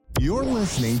You're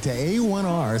listening to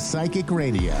A1R Psychic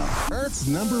Radio, Earth's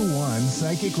 #1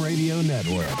 psychic radio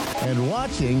network, and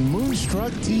watching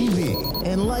Moonstruck TV,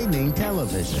 Enlightening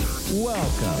Television.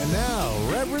 Welcome. And now,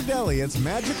 Reverend Elliot's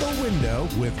Magical Window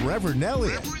with Reverend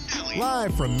Elliot.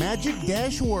 Live from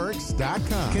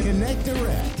magic-works.com. Connect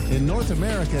direct. In North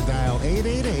America, dial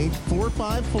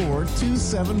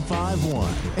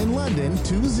 888-454-2751. In London,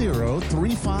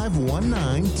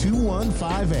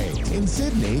 20-3519-2158. In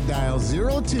Sydney, dial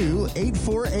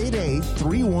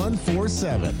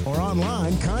 02-8488-3147. Or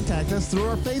online, contact us through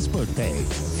our Facebook page,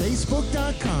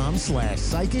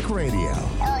 facebook.com/psychic radio.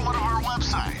 Or one of our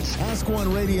websites,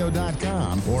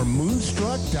 askoneradio.com or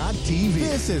moonstruck.tv.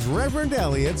 This is Reverend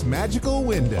Elliot's Magical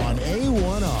Window on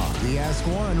A1R, the Ask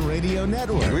One Radio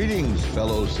Network. Greetings,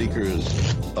 fellow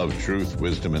seekers of truth,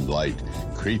 wisdom, and light,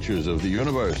 creatures of the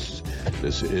universe.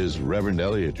 This is Reverend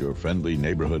Elliot, your friendly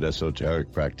neighborhood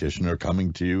esoteric practitioner,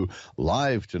 coming to you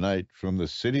live tonight from the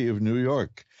city of New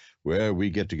York, where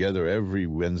we get together every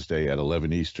Wednesday at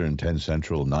 11 Eastern, 10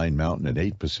 Central, 9 Mountain, and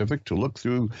 8 Pacific to look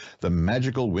through the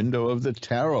magical window of the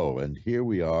tarot. And here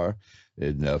we are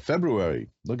in February.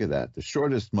 Look at that, the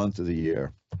shortest month of the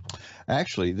year.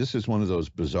 Actually, this is one of those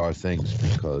bizarre things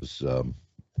because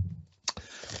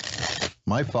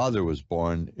my father was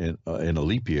born in a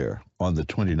leap year on the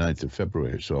 29th of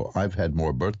February, so I've had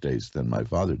more birthdays than my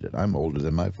father did. I'm older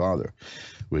than my father,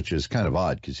 which is kind of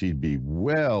odd because he'd be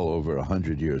well over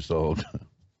 100 years old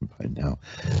by now.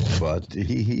 But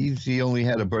he only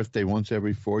had a birthday once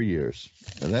every 4 years.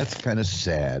 And that's kind of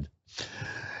sad.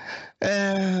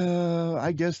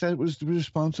 I guess that was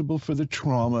responsible for the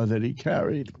trauma that he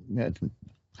carried.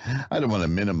 I don't want to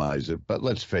minimize it, but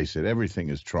let's face it, everything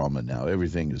is trauma now.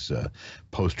 Everything is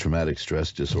post-traumatic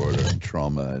stress disorder and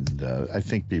trauma, and I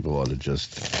think people ought to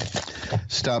just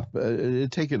stop,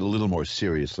 take it a little more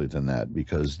seriously than that,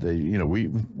 because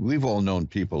we've all known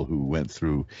people who went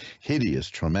through hideous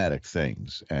traumatic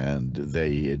things, and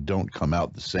they don't come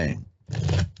out the same.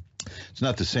 It's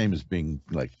not the same as being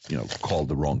called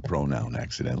the wrong pronoun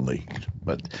accidentally,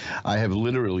 but I have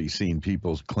literally seen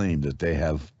people claim that they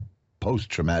have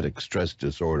post-traumatic stress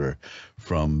disorder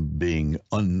from being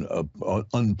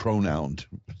unpronounced.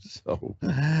 So,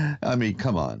 I mean,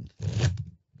 come on.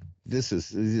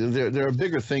 There are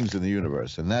bigger things in the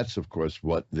universe, and that's, of course,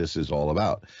 what this is all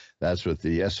about. That's what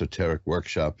the Esoteric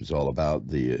Workshop is all about,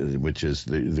 which is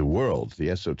the world.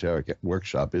 The Esoteric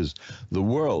Workshop is the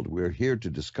world. We're here to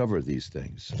discover these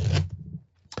things.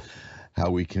 How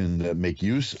we can make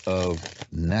use of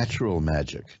natural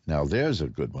magic. Now, there's a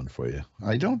good one for you.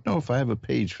 I don't know if I have a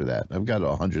page for that. I've got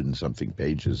 100 and something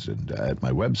pages at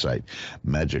my website,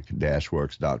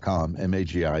 magic-works.com,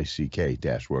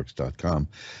 magic-works.com.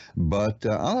 But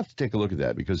I'll have to take a look at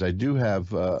that, because I do have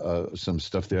some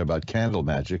stuff there about candle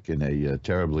magic in a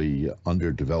terribly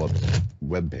underdeveloped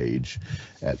webpage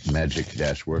at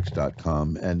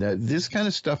magic-works.com. And this kind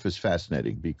of stuff is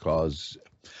fascinating, because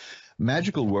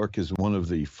magical work is one of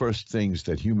the first things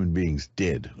that human beings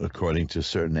did, according to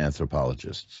certain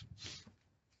anthropologists.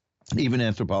 Even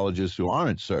anthropologists who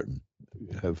aren't certain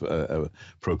have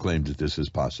proclaimed that this is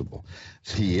possible.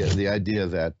 The idea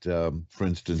that, for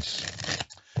instance,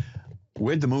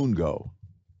 where'd the moon go?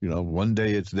 One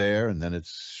day it's there, and then it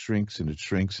shrinks and it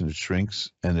shrinks and it shrinks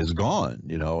and it's gone,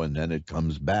 and then it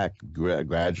comes back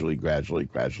gradually.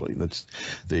 That's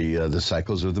the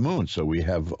cycles of the moon. So we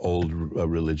have old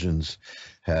religions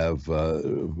have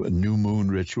new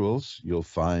moon rituals. You'll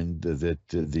find that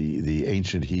the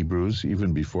ancient Hebrews,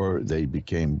 even before they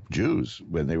became Jews,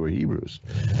 when they were Hebrews,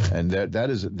 and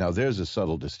that is now there's a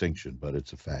subtle distinction, but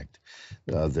it's a fact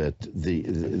that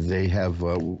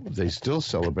they still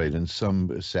celebrate in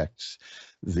some sects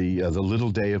the Little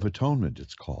Day of Atonement,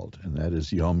 it's called, and that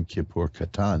is Yom Kippur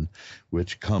Katan,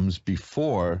 which comes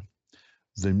before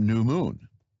the new moon.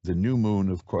 The new moon,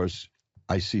 of course,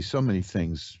 I see so many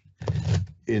things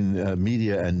in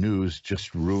media and news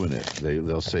just ruin it.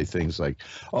 They'll say things like,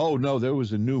 oh, no, there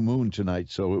was a new moon tonight,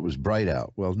 so it was bright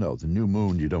out. Well, no, the new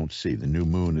moon you don't see. The new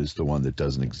moon is the one that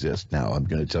doesn't exist. Now, I'm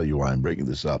going to tell you why I'm bringing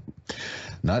this up.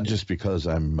 Not just because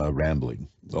I'm rambling,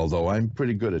 although I'm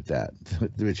pretty good at that,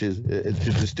 which is to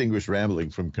distinguish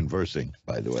rambling from conversing,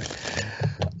 by the way.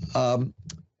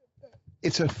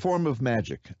 It's a form of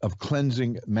magic, of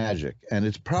cleansing magic, and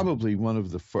it's probably one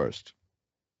of the first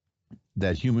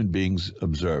that human beings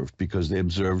observed, because they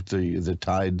observed the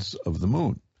tides of the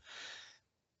moon.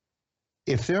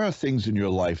 If there are things in your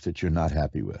life that you're not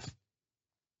happy with,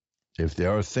 if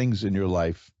there are things in your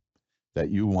life that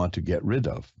you want to get rid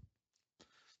of,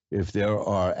 if there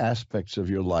are aspects of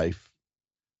your life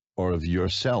or of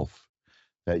yourself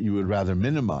that you would rather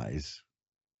minimize,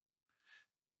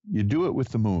 You do it with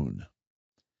the moon.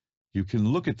 You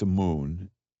can look at the moon,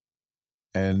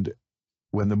 and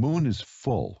when the moon is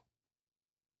full,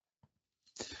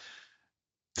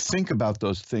 think about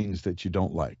those things that you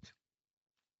don't like.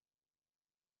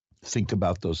 Think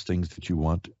about those things that you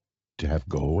want to have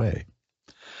go away.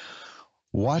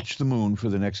 Watch the moon for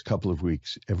the next couple of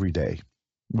weeks every day.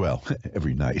 Well,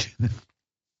 every night.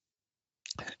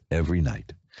 Every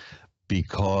night.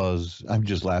 Because I'm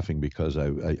just laughing because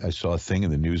I saw a thing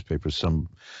in the newspaper, some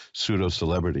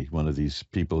pseudo-celebrity, one of these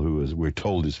people who we're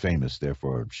told is famous,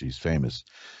 therefore she's famous,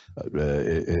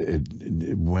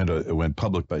 it went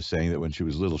public by saying that when she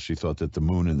was little, she thought that the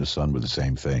moon and the sun were the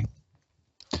same thing.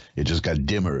 It just got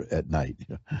dimmer at night.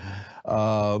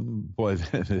 Boy,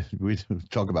 we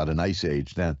talk about an ice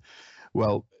age then.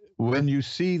 Well, when you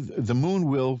see the moon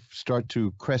will start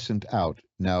to crescent out.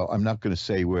 Now, I'm not going to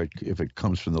say if it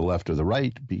comes from the left or the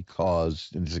right, because,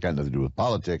 and this has got nothing to do with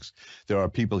politics, there are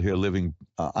people here living,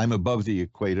 I'm above the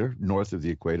equator, north of the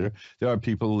equator. There are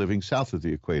people living south of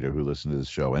the equator who listen to this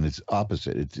show, and it's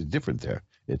opposite. It's different there.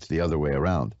 It's the other way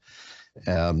around.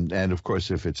 And of course,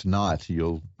 if it's not,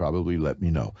 you'll probably let me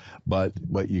know. But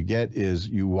what you get is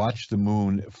you watch the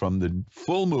moon from the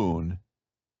full moon,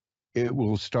 it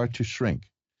will start to shrink.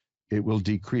 It will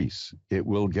decrease. It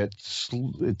will get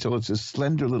until it's a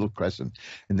slender little crescent.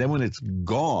 And then when it's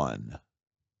gone,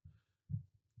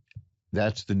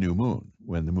 that's the new moon.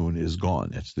 When the moon is gone,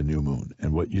 that's the new moon.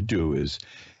 And what you do is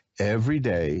every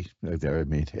day,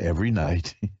 every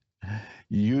night,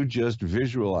 you just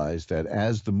visualize that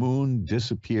as the moon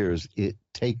disappears, it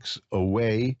takes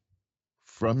away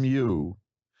from you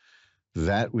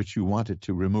that which you want it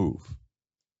to remove.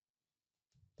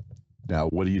 Now,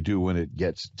 what do you do when it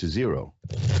gets to zero?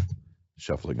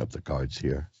 Shuffling up the cards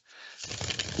here.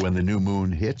 When the new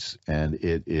moon hits and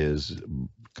it is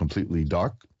completely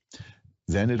dark,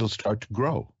 then it'll start to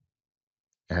grow.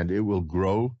 And it will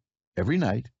grow every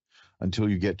night until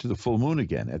you get to the full moon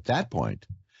again. At that point,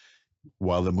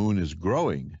 while the moon is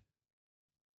growing,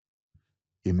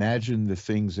 imagine the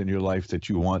things in your life that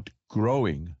you want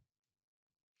growing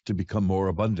to become more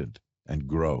abundant and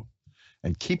grow.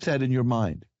 And keep that in your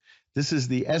mind. This is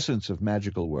the essence of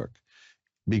magical work,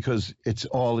 because it's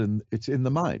in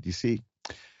the mind. You see,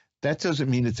 that doesn't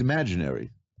mean it's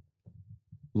imaginary.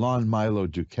 Lon Milo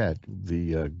Duquette,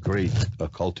 the great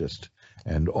occultist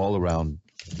and all-around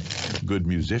great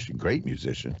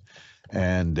musician,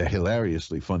 and a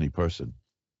hilariously funny person,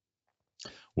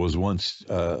 was once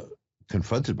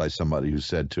confronted by somebody who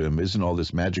said to him, "Isn't all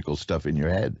this magical stuff in your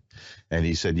head?" And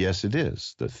he said, "Yes, it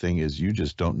is. The thing is, you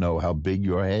just don't know how big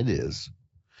your head is."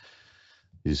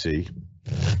 You see,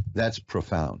 that's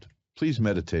profound. Please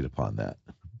meditate upon that.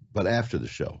 But after the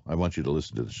show, I want you to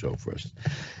listen to the show first.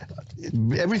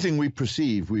 Everything we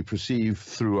perceive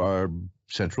through our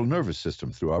central nervous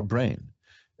system, through our brain.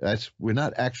 We're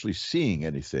not actually seeing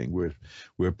anything.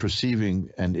 We're perceiving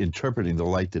and interpreting the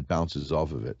light that bounces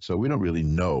off of it. So we don't really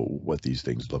know what these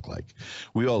things look like.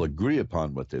 We all agree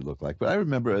upon what they look like. But I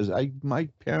remember my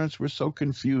parents were so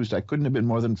confused. I couldn't have been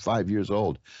more than 5 years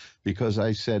old, because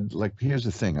I said, here's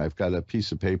the thing. I've got a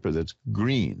piece of paper that's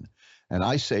green, and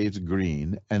I say it's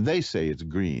green, and they say it's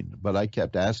green. But I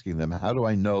kept asking them, how do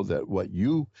I know that what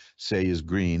you say is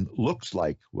green looks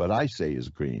like what I say is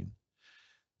green?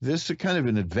 This is kind of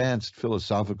an advanced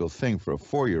philosophical thing for a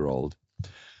 4-year-old,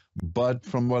 but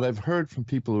from what I've heard from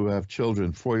people who have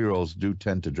children, 4-year-olds do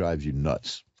tend to drive you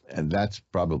nuts, and that's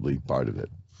probably part of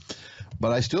it.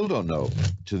 But I still don't know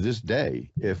to this day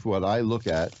if what I look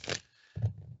at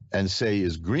and say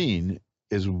is green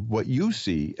is what you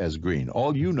see as green.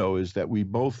 All you know is that we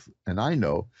both, and I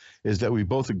know, is that we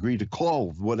both agree to call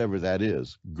whatever that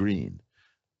is green.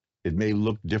 It may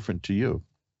look different to you.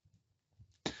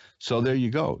 So there you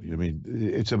go. I mean,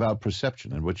 it's about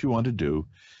perception. And what you want to do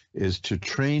is to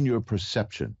train your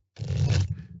perception.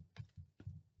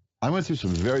 I went through some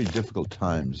very difficult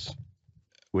times,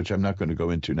 which I'm not going to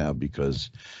go into now, because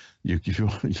you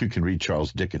can read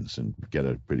Charles Dickens and get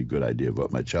a pretty good idea of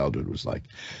what my childhood was like.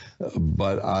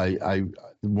 But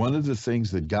one of the things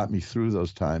that got me through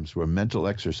those times were mental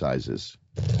exercises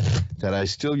that I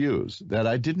still use, that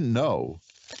I didn't know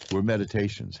were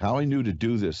meditations. How I knew to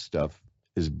do this stuff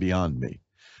is beyond me,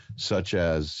 such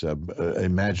as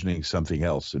imagining something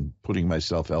else and putting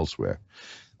myself elsewhere.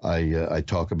 I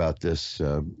talk about this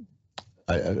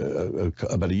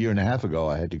about a year and a half ago.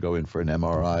 I had to go in for an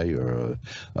MRI or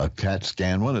a CAT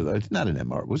scan. One of those, not an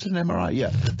MRI. Was it an MRI? Yeah,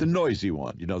 the noisy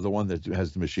one. You know, the one that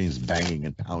has the machines banging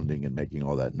and pounding and making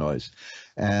all that noise.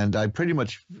 And I pretty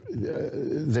much,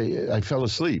 I fell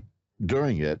asleep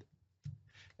during it.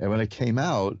 And when I came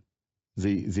out,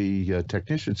 The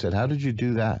technician said, "How did you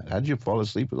do that? How did you fall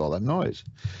asleep with all that noise?"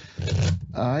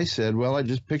 I said, "Well, I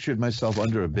just pictured myself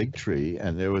under a big tree,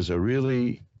 and there was a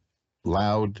really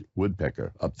loud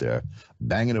woodpecker up there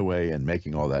banging away and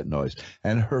making all that noise."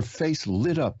 And her face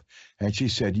lit up, and she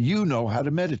said, "You know how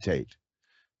to meditate."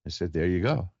 I said, "There you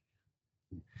go."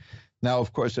 Now,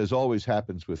 of course, as always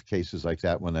happens with cases like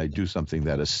that, when I do something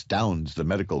that astounds the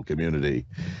medical community,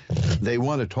 they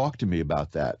want to talk to me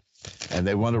about that, and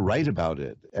they want to write about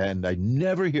it, and I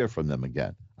never hear from them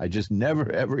again. I just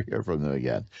never, ever hear from them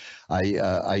again.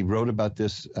 I wrote about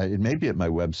this. It may be at my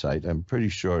website. I'm pretty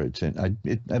sure it's in.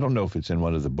 I don't know if it's in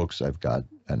one of the books I've got,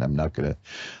 and I'm not gonna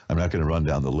run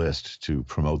down the list to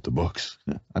promote the books.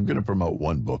 I'm gonna promote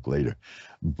one book later,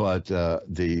 but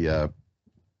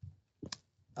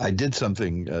I did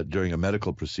something during a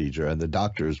medical procedure, and the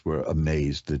doctors were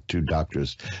amazed. The two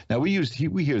doctors. Now we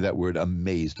hear that word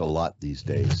amazed a lot these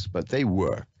days, but they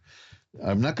were.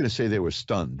 I'm not going to say they were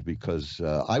stunned, because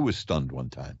I was stunned one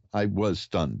time. I was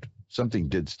stunned. Something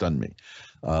did stun me.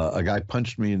 A guy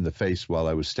punched me in the face while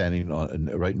I was standing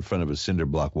right in front of a cinder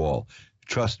block wall.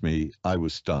 Trust me, I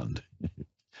was stunned.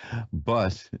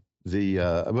 But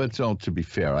to be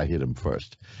fair, I hit him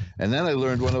first. And then I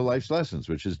learned one of life's lessons,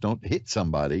 which is don't hit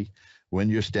somebody when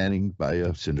you're standing by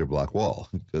a cinder block wall,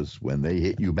 because when they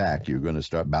hit you back, you're going to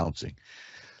start bouncing.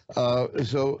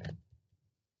 So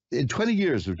in 20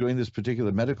 years of doing this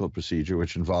particular medical procedure,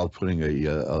 which involved putting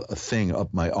a thing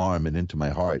up my arm and into my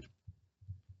heart,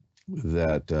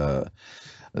 that's a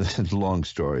long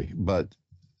story, but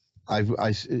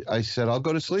I said, "I'll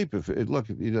go to sleep if it, look,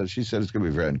 she said it's going to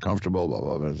be very uncomfortable, blah,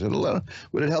 blah, blah. I said,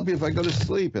 "Would it help you if I go to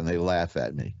sleep?" And they laugh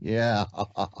at me. "Yeah,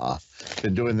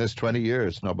 been doing this 20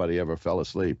 years. Nobody ever fell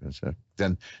asleep." And so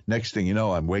then next thing you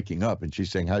know, I'm waking up, and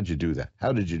she's saying, "How'd you do that?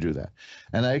 How did you do that?"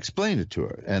 And I explained it to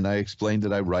her, and I explained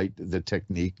that I write the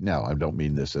technique. Now, I don't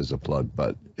mean this as a plug,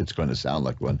 but it's going to sound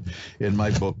like one, in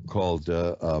my book called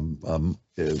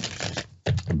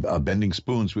Bending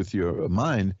Spoons with Your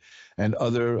Mind and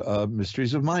Other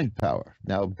Mysteries of Mind Power.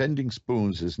 Now, bending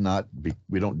spoons is not,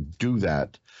 we don't do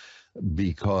that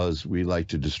because we like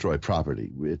to destroy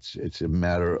property. It's a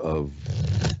matter of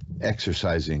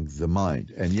exercising the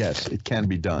mind. And yes, it can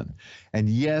be done. And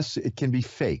yes, it can be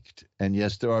faked. And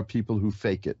yes, there are people who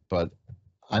fake it, but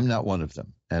I'm not one of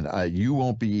them. And you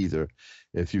won't be either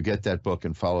if you get that book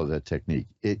and follow that technique.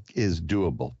 It is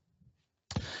doable.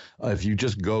 If you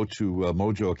just go to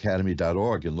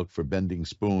mojoacademy.org and look for Bending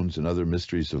Spoons and Other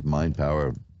Mysteries of Mind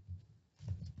Power,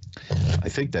 I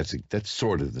think that's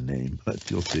sort of the name,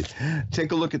 but you'll see.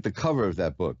 Take a look at the cover of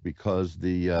that book, because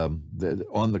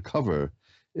on the cover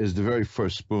is the very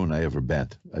first spoon I ever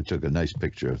bent. I took a nice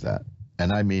picture of that.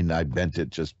 And I mean, I bent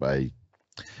it just by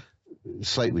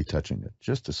slightly touching it,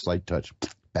 just a slight touch.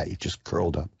 It just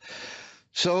curled up.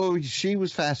 So she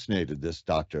was fascinated, this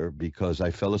doctor, because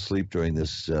I fell asleep during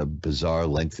this bizarre,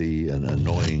 lengthy, and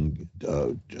annoying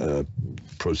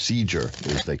procedure,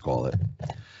 as they call it.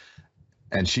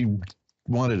 And she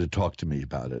wanted to talk to me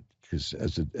about it, because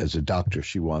as a doctor,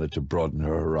 she wanted to broaden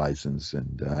her horizons,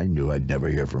 and I knew I'd never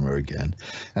hear from her again.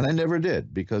 And I never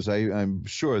did, because I'm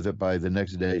sure that by the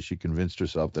next day she convinced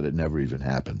herself that it never even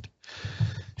happened.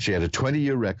 She had a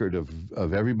 20-year record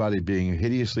of everybody being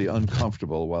hideously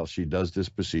uncomfortable while she does this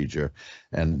procedure.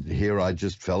 And here I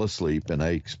just fell asleep, and I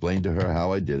explained to her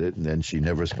how I did it, and then she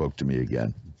never spoke to me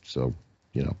again. So,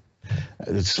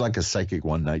 it's like a psychic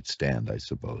one-night stand, I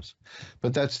suppose.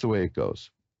 But that's the way it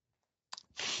goes.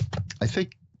 I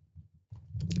think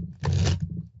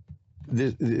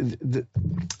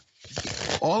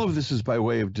all of this is by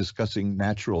way of discussing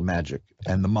natural magic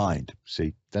and the mind.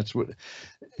 See, that's what,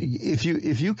 if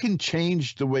you can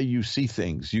change the way you see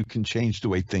things, you can change the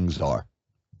way things are.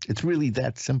 It's really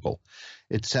that simple.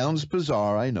 It sounds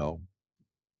bizarre, I know,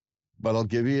 but I'll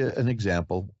give you an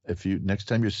example. Next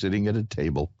time you're sitting at a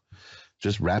table,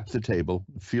 just wrap the table,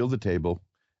 feel the table,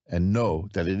 and know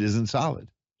that it isn't solid.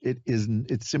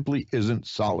 It simply isn't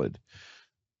solid.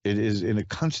 It is in a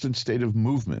constant state of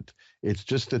movement. It's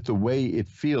just that the way it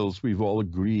feels, we've all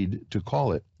agreed to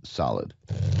call it solid.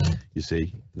 You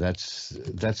see, that's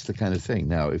the kind of thing.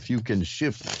 Now, if you can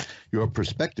shift your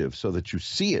perspective so that you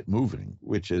see it moving,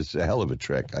 which is a hell of a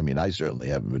trick. I mean, I certainly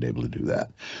haven't been able to do that,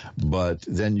 but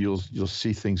then you'll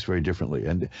see things very differently.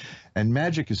 And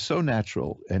magic is so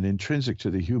natural and intrinsic to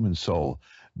the human soul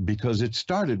because it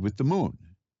started with the moon.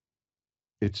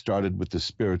 It started with the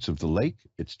spirits of the lake.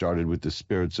 It started with the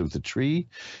spirits of the tree.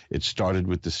 It started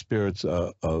with the spirits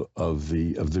of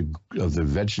the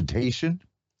vegetation.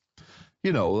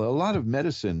 You know, a lot of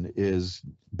medicine is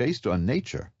based on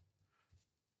nature.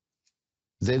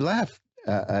 They laugh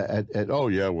oh,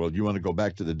 yeah, well, you want to go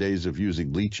back to the days of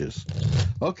using leeches.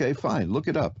 Okay, fine. Look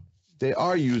it up. They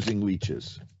are using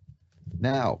leeches.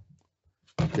 Now,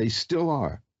 they still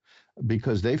are,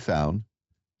 because they found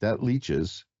that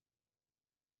leeches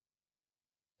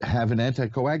have an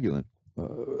anticoagulant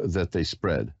that they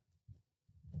spread.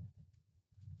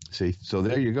 See, so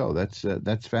there you go.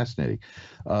 That's fascinating.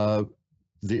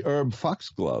 The herb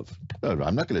foxglove.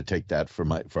 I'm not going to take that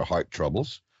for heart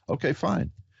troubles. Okay,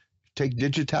 fine. Take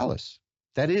digitalis.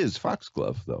 That is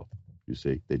foxglove, though. You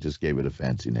see, they just gave it a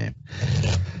fancy name.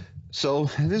 So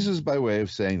this is by way of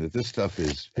saying that this stuff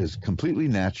is completely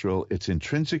natural. It's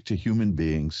intrinsic to human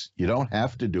beings. You don't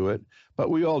have to do it, but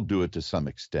we all do it to some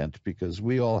extent because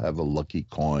we all have a lucky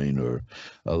coin or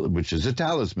which is a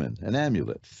talisman, an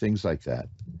amulet, things like that.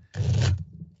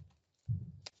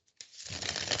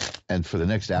 And for the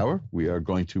next hour, we are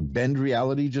going to bend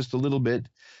reality just a little bit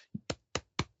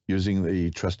using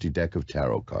the trusty deck of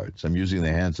tarot cards. I'm using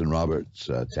the Hanson Roberts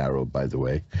tarot, by the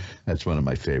way. That's one of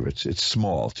my favorites. It's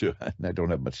small too, and I don't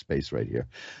have much space right here,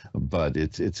 but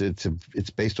it's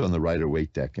based on the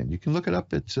Rider-Waite deck, and you can look it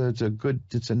up. It's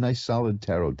a nice solid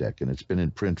tarot deck, and it's been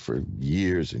in print for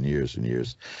years and years and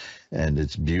years, and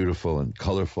it's beautiful and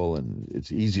colorful, and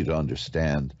it's easy to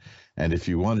understand. And if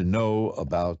you want to know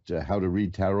about how to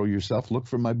read tarot yourself, look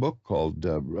for my book called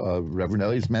Reverend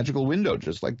Elliott's Magical Window,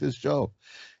 just like this show.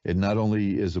 It not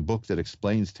only is a book that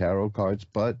explains tarot cards,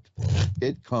 but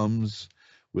it comes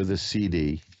with a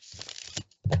CD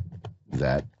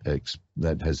that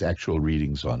has actual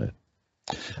readings on it.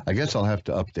 I guess I'll have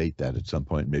to update that at some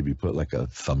point, maybe put like a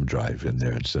thumb drive in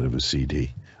there instead of a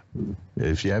CD.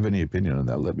 If you have any opinion on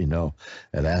that, let me know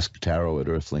at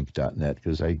asktarot@earthlink.net,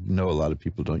 because I know a lot of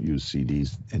people don't use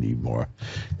CDs anymore.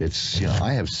 It's,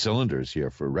 I have cylinders here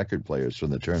for record players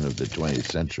from the turn of the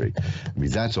 20th century. I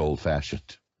mean, that's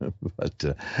old-fashioned. But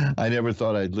I never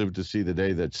thought I'd live to see the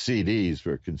day that CDs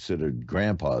were considered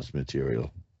grandpa's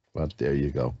material. But there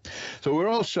you go. So we're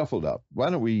all shuffled up.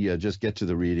 Why don't we just get to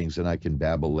the readings, and I can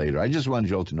babble later. I just wanted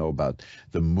you all to know about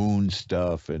the moon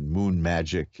stuff and moon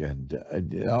magic, and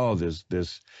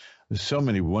there's so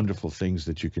many wonderful things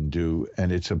that you can do,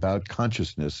 and it's about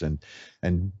consciousness and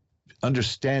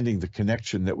understanding the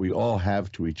connection that we all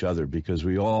have to each other, because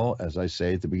we all, as I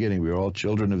say at the beginning, we're all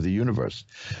children of the universe.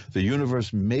 The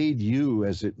universe made you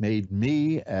as it made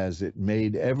me, as it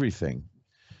made everything.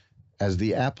 As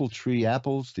the apple tree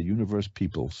apples, the universe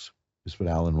peoples, is what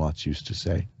Alan Watts used to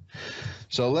say.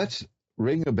 So let's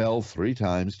ring a bell 3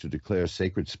 times to declare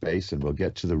sacred space, and we'll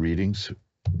get to the readings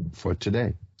for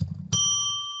today.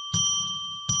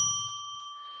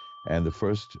 And the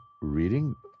first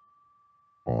reading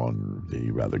on the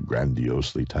rather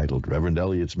grandiosely titled Reverend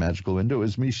Elliott's Magical Window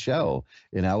is Michelle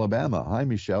in Alabama. Hi,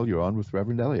 Michelle. You're on with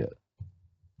Reverend Elliott.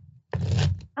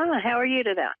 Hi, how are you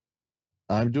today?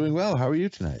 I'm doing well. How are you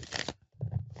tonight?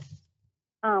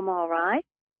 I'm all right.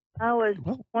 I was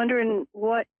wondering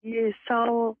what you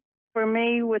saw for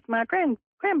me with my grandsons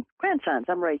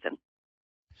I'm raising.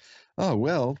 Oh,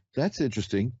 well, that's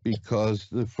interesting, because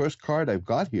the first card I've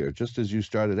got here, just as you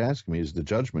started asking me, is the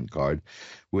Judgment card,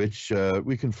 which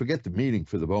we can forget the meaning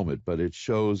for the moment, but it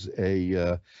shows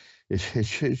it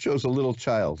shows a little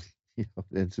child,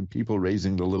 and some people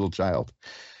raising the little child,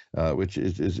 which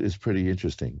is pretty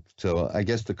interesting. So I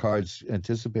guess the cards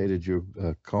anticipated your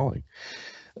calling.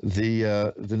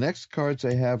 The next cards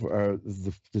I have are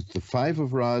the 5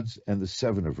 of Rods and the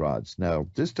 7 of Rods. Now,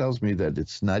 this tells me that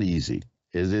it's not easy.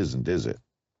 It isn't, is it?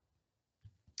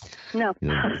 No.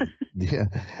 Yeah.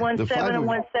 1 7 and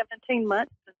 1 17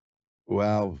 months.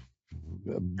 Well,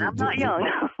 I'm not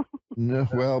young. No,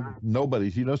 well,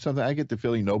 nobody's. You know something? I get the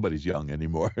feeling nobody's young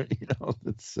anymore.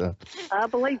 It's. I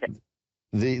believe it.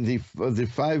 The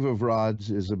 5 of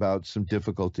Rods is about some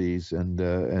difficulties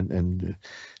and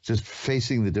just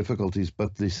facing the difficulties,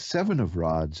 but the 7 of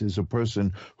Rods is a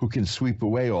person who can sweep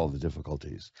away all the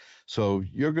difficulties. So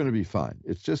you're going to be fine.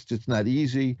 It's not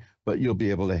easy, but you'll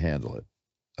be able to handle it.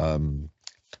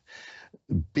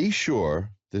 Be sure,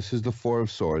 this is the 4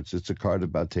 of Swords. It's a card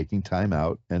about taking time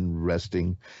out and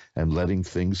resting and letting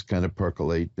things kind of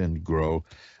percolate and grow.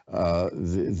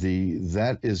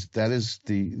 That is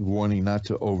the warning not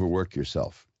to overwork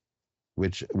yourself,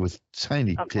 which with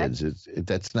tiny kids,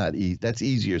 that's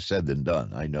easier said than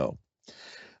done. I know,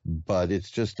 but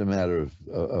it's just a matter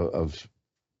of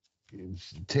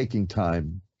taking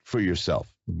time for yourself.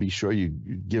 Be sure you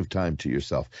give time to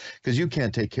yourself, because you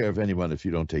can't take care of anyone if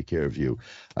you don't take care of you.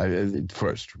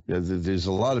 First, there's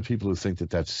a lot of people who think that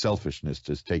that's selfishness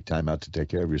to take time out to take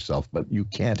care of yourself, but you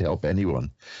can't help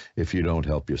anyone if you don't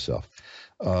help yourself.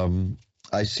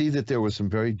 I see that there were some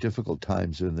very difficult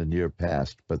times in the near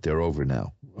past, but they're over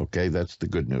now. Okay, that's the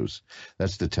good news.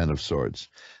 That's the Ten of Swords.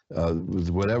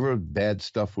 Whatever bad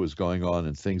stuff was going on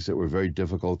and things that were very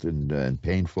difficult and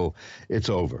painful, it's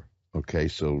over. Okay,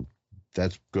 so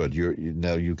that's good.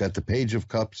 Now you've got the Page of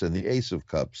Cups and the Ace of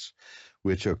Cups,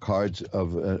 which are cards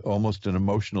of almost an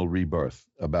emotional rebirth,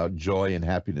 about joy and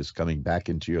happiness coming back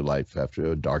into your life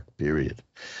after a dark period.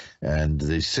 And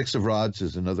the Six of Rods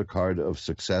is another card of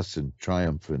success and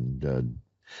triumph, and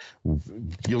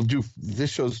this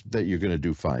shows that you're going to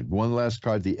do fine. One last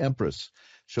card, the Empress,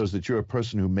 shows that you're a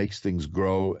person who makes things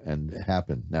grow and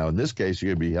happen. Now, in this case,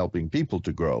 you're going to be helping people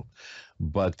to grow,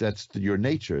 but that's your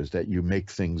nature, is that you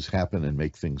make things happen and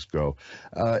make things grow.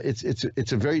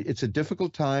 It's a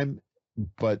difficult time,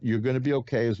 but you're going to be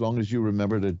okay as long as you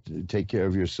remember to take care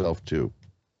of yourself too.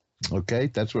 Okay,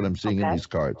 that's what I'm seeing in these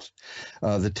cards.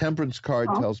 The Temperance card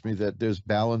tells me that there's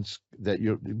balance,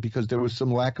 because there was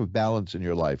some lack of balance in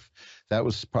your life. That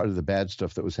was part of the bad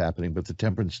stuff that was happening, but the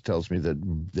Temperance tells me that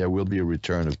there will be a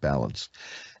return of balance.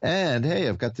 And hey,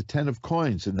 I've got the Ten of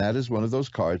Coins, and that is one of those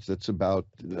cards that's about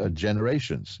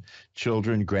generations,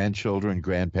 children, grandchildren,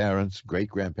 grandparents,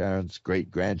 great-grandparents,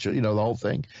 great-grandchildren, the whole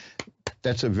thing.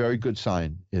 That's a very good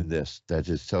sign in this.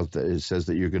 It says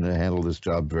that you're going to handle this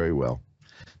job very well.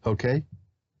 Okay?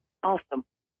 Awesome.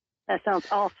 That sounds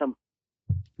awesome.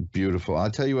 Beautiful. I'll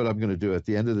tell you what I'm going to do. At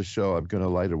the end of the show, I'm going to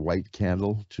light a white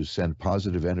candle to send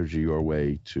positive energy your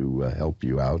way to help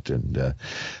you out and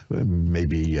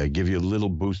maybe give you a little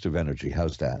boost of energy.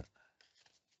 How's that?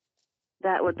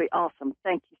 That would be awesome.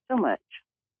 Thank you so much.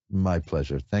 My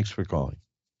pleasure. Thanks for calling.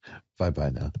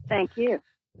 Bye-bye now. Thank you.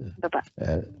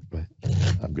 Bye-bye.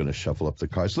 I'm going to shuffle up the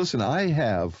cards. Listen,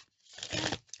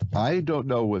 I don't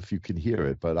know if you can hear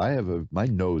it, but my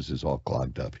nose is all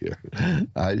clogged up here.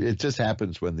 It just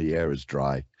happens when the air is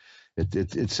dry.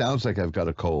 It sounds like I've got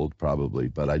a cold probably,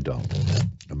 but I don't.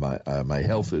 My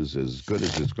health is as good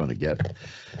as it's going to get.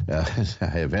 I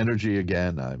have energy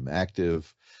again. I'm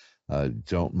active. I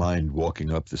don't mind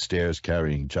walking up the stairs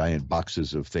carrying giant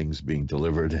boxes of things being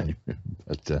delivered.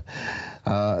 But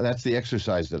that's the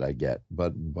exercise that I get.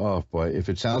 But, oh, boy, if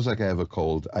it sounds like I have a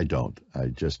cold, I don't. I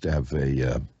just have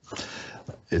my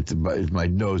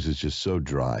nose is just so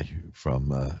dry from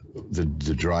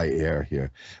the dry air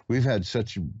here. We've had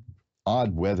such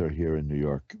odd weather here in New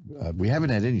York. We haven't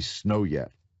had any snow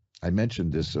yet. I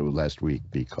mentioned this last week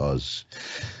because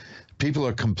people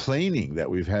are complaining that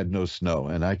we've had no snow,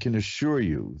 and I can assure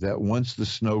you that once the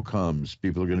snow comes,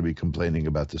 people are going to be complaining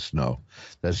about the snow.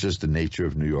 That's just the nature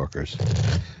of New Yorkers.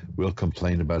 We'll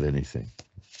complain about anything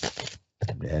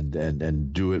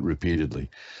and do it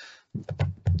repeatedly.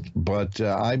 But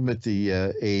I'm at the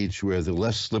age where the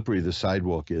less slippery the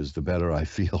sidewalk is, the better I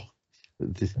feel.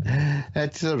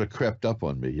 That sort of crept up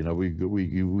on me.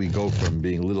 We go from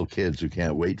being little kids who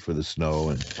can't wait for the snow,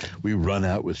 and we run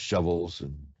out with shovels,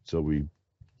 and so we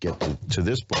get to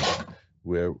this point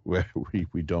where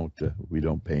we don't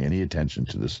pay any attention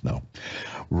to the snow.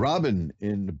 Robin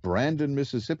in Brandon,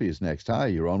 Mississippi is next. Hi,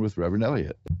 you're on with Reverend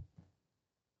Elliot.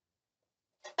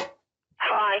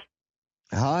 Hi.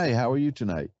 Hi, how are you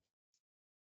tonight?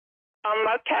 I'm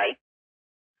okay.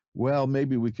 Well,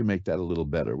 maybe we can make that a little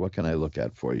better. What can I look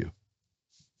at for you?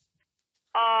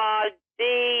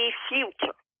 The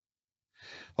future.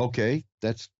 Okay,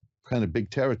 that's kind of big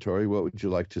territory. What would you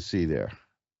like to see there?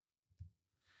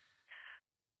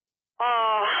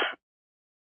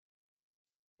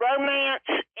 Romance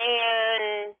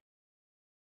and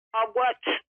what's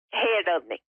ahead of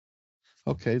me.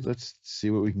 Okay, let's see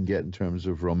what we can get in terms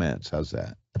of romance. How's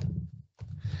that?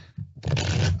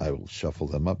 I will shuffle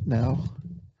them up now.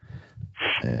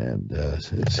 And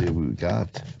let's see what we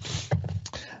got.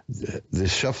 The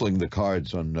shuffling the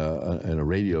cards on a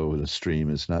radio stream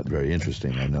is not very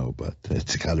interesting, I know, but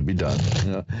it's got to be done.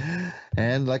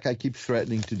 And like I keep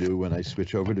threatening to do when I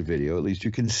switch over to video, at least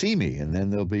you can see me, and then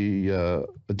there'll be a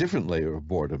different layer of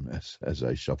boredom as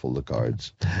I shuffle the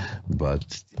cards.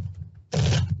 But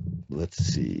let's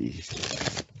see.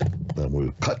 Then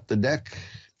we'll cut the deck.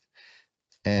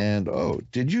 And,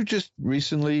 did you just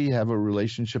recently have a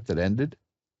relationship that ended?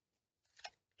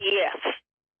 Yes.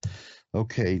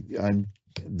 Okay,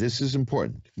 this is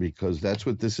important because that's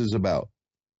what this is about.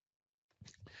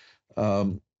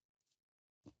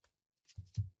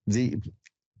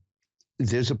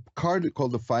 There's a card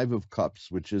called the Five of Cups,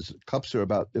 which is cups are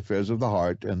about affairs of the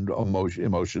heart and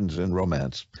emotions and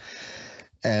romance.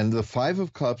 And the Five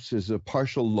of Cups is a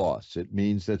partial loss. It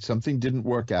means that something didn't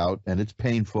work out and it's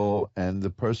painful, and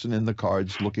the person in the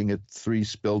card's looking at 3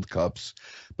 spilled cups,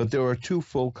 but there are 2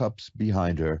 full cups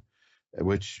behind her.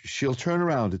 which she'll turn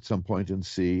around at some point and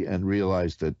see and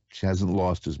realize that she hasn't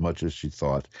lost as much as she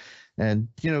thought. And,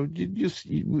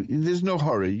 there's no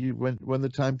hurry. When the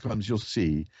time comes, you'll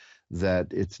see that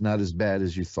it's not as bad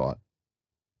as you thought.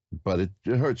 But it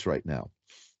hurts right now.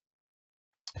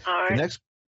 All right.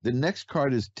 The next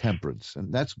card is Temperance,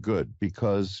 and that's good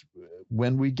because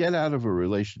when we get out of a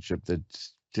relationship that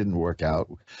didn't work out,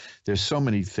 there's so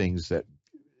many things that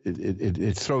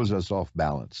it throws us off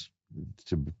balance,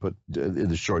 to put in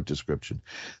the short description.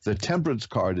 The Temperance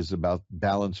card is about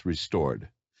balance restored.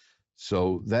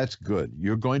 So that's good.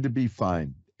 You're going to be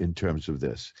fine in terms of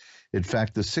this. In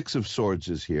fact, the Six of Swords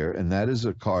is here, and that is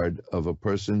a card of a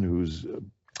person whose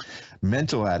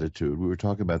mental attitude, we were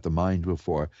talking about the mind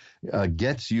before,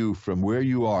 gets you from where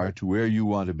you are to where you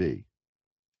want to be.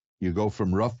 You go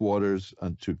from rough waters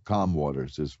to calm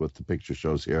waters is what the picture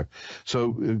shows here.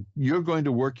 So you're going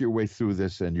to work your way through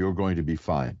this, and you're going to be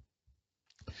fine.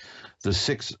 The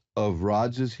Six of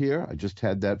Rods is here. I just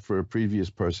had that for a previous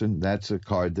person. That's a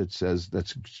card that says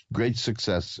that's great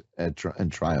success and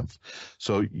triumph.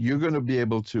 So you're going to be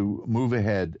able to move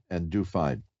ahead and do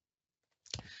fine.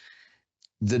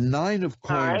 The Nine of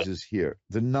Coins is here.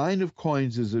 The Nine of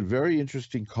Coins is a very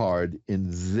interesting card in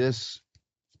this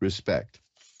respect.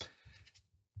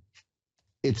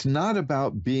 It's not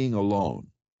about being alone.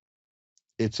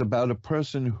 It's about a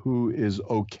person who is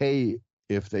okay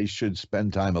if they should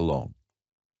spend time alone.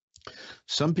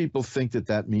 Some people think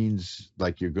that means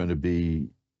like you're going to be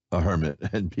a hermit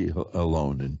and be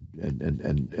alone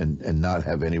and not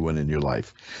have anyone in your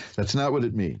life. That's not what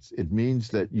it means. It means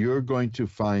that you're going to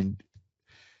find,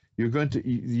 you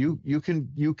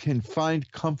can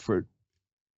find comfort.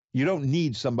 You don't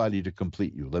need somebody to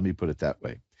complete you. Let me put it that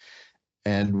way.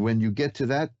 And when you get to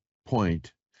that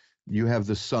point, you have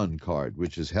the Sun card,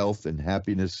 which is health and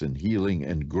happiness and healing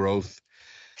and growth.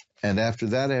 And after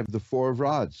that, I have the Four of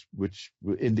Rods, which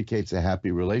indicates a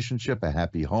happy relationship, a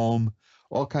happy home,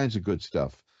 all kinds of good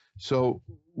stuff. So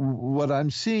what I'm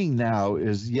seeing now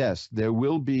is, yes, there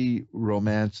will be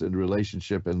romance and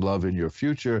relationship and love in your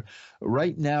future.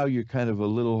 Right now, you're kind of a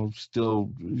little still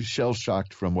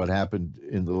shell-shocked from what happened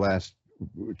in the last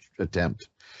attempt.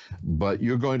 But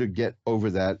you're going to get over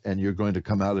that, and you're going to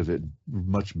come out of it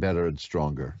much better and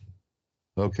stronger.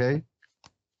 Okay?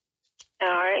 All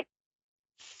right.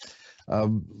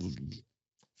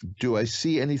 Do I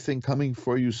see anything coming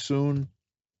for you soon?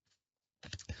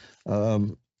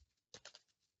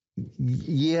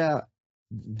 Yeah.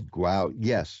 Wow.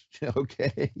 Yes.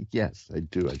 Okay. Yes, I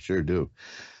do. I sure do.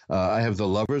 I have the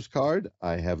Lovers card,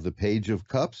 I have the Page of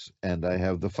Cups, and I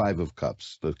have the Five of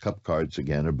Cups. The cup cards,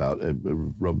 again, about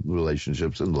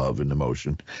relationships and love and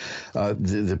emotion.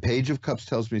 The Page of Cups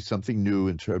tells me something new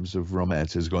in terms of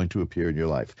romance is going to appear in your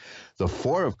life. The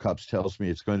Four of Cups tells me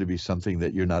it's going to be something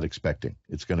that you're not expecting.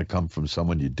 It's going to come from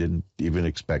someone you didn't even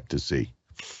expect to see.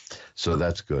 So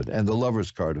that's good. And the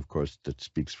Lovers card, of course, that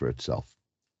speaks for itself.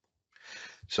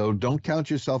 So don't count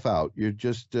yourself out. You're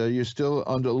just you're still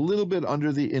a little bit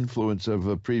under the influence of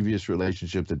a previous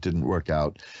relationship that didn't work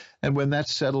out. And when that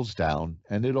settles down,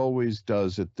 and it always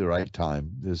does at the right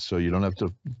time, so you don't have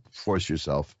to force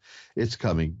yourself, it's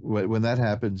coming. When that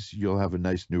happens, you'll have a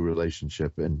nice new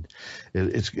relationship, and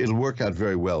it'll work out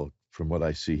very well from what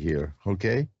I see here.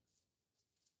 Okay?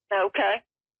 Okay.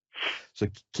 So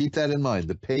keep that in mind.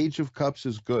 The Page of Cups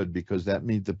is good because that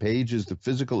means the page is the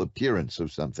physical appearance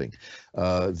of something.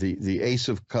 The Ace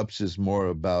of Cups is more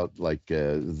about like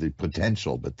the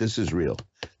potential, but this is real.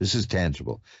 This is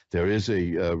tangible. There is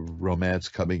a romance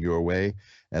coming your way,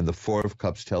 and the Four of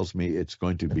Cups tells me it's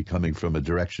going to be coming from a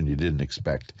direction you didn't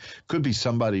expect. Could be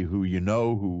somebody who you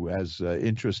know who has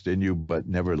interest in you but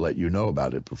never let you know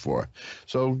about it before.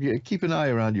 So yeah, keep an eye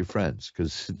around your friends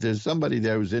because there's somebody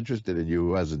there who's interested in you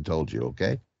who hasn't told you,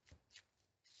 okay?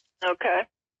 Okay.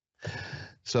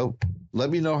 So let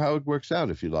me know how it works out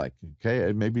if you like, okay?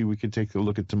 And maybe we can take a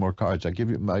look at some more cards. I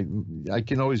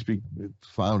can always be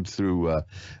found through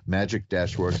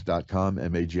magic-works.com,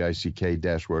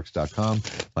 magick-works.com.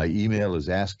 My email is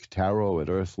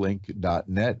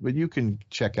asktaro@earthlink.net, but you can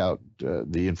check out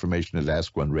the information at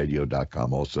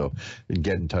askoneradio.com also and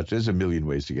get in touch. There's a million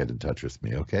ways to get in touch with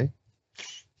me, okay?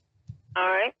 All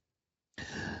right.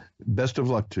 Best of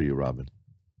luck to you, Robin.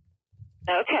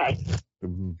 Okay.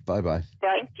 Bye-bye.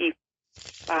 Thank you.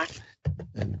 Bye.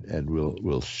 And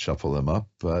we'll shuffle them up.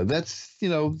 That's,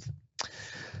 the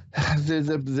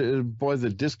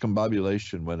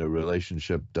discombobulation when a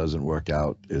relationship doesn't work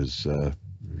out is,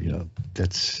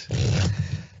 that's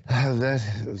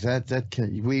that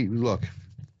can we look.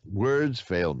 Words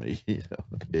fail me.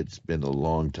 It's been a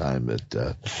long time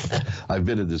that I've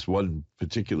been in this one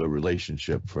particular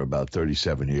relationship for about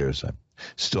 37 years. I'm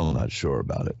still not sure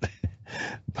about it.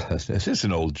 But it's just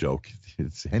an old joke.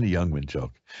 It's Henny Youngman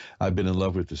joke. I've been in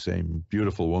love with the same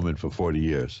beautiful woman for 40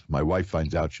 years. My wife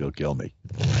finds out, she'll kill me.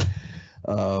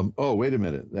 Oh, wait a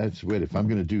minute. If I'm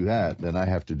going to do that, then I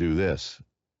have to do this.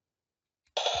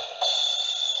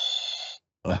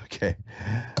 Okay.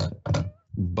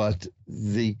 But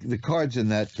the cards in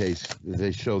that case,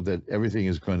 they show that everything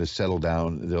is going to settle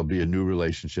down. There'll be a new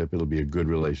relationship. It'll be a good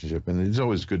relationship. And it's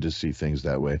always good to see things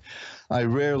that way. I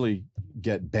rarely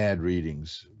get bad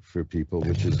readings for people,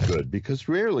 which is good, because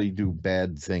rarely do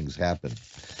bad things happen.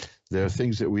 There are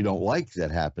things that we don't like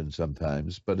that happen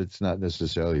sometimes, but it's not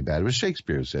necessarily bad. As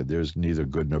Shakespeare said, there's neither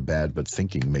good nor bad, but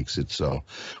thinking makes it so.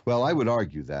 Well, I would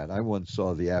argue that. I once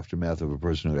saw the aftermath of a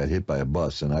person who got hit by a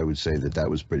bus, and I would say that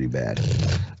was pretty bad.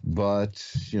 But,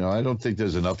 I don't think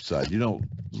there's an upside. You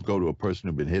don't go to a person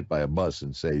who's been hit by a bus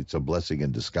and say it's a blessing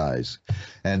in disguise.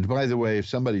 And by the way, if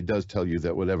somebody does tell you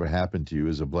that whatever happened to you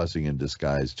is a blessing in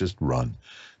disguise, just run,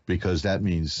 because that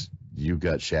means you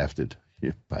got shafted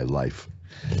by life.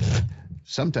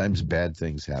 Sometimes bad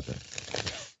things happen.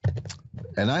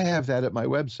 And I have that at my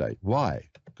website. Why?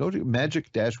 Go to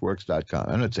magic-works.com.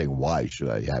 I'm not saying why should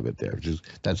I have it there. Just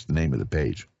that's the name of the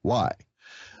page. Why?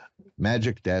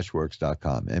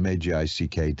 Magic-works.com.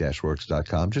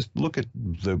 MAGICK-works.com. Just look at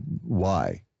the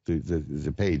why,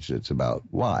 the page that's about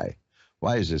why.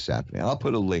 Why is this happening? I'll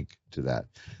put a link to that,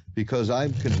 because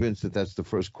I'm convinced that that's the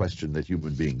first question that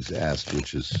human beings ask,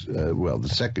 which is,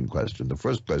 the second question. The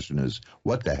first question is,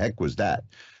 what the heck was that?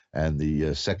 And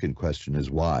the second question is,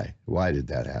 why? Why did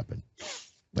that happen?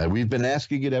 And we've been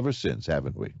asking it ever since,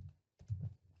 haven't we?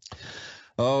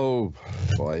 Oh,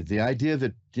 boy, the idea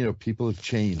that, people have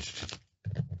changed.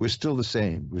 We're still the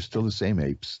same. We're still the same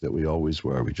apes that we always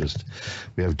were. We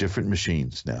have different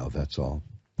machines now, that's all.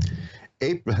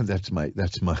 April, that's my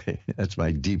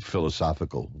deep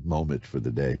philosophical moment for the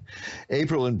day.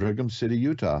 April in Brigham City,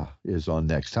 Utah is on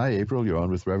next. Hi, April. You're on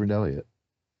with Reverend Elliot.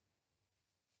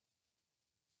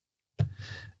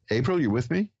 April, you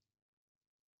with me?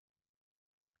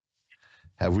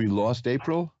 Have we lost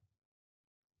April?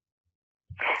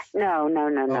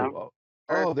 No.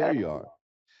 Oh, there you are.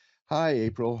 Hi,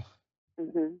 April.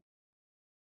 Mm-hmm.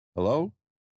 Hello?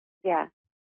 Yeah.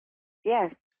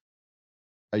 Yes.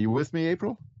 Are you with me,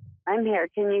 April? I'm here.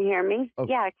 Can you hear me? Oh,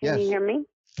 yeah, can you hear me?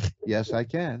 Yes, I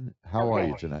can. How are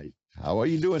you tonight? How are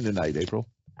you doing tonight, April?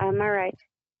 I'm all right.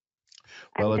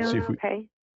 Well, let's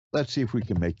see if we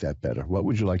can make that better. What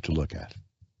would you like to look at?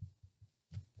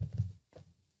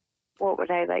 What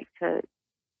would I like to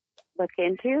look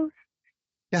into?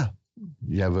 Yeah.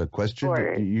 You have a question?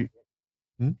 Or,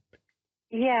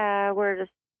 Yeah,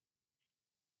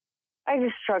 I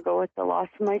just struggle with the loss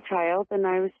of my child, and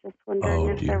I was just wondering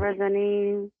if there was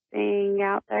anything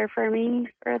out there for me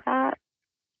for that.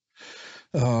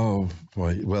 Oh,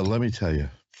 boy. Well, let me tell you.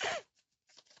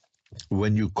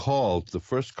 When you called, the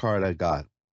first card I got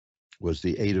was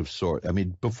the Eight of Swords. I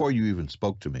mean, before you even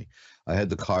spoke to me, I had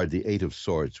the card, the Eight of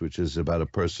Swords, which is about a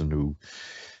person who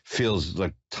feels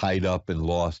like tied up and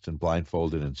lost and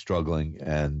blindfolded and struggling.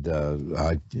 And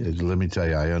let me tell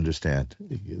you, I understand.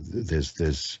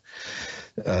 There's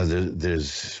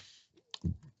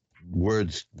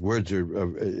words are.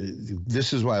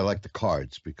 This is why I like the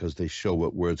cards, because they show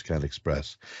what words can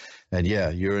express. And yeah,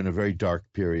 you're in a very dark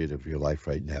period of your life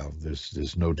right now.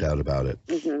 There's no doubt about it.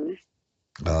 Mm-hmm.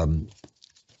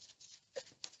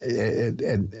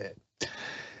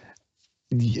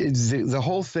 The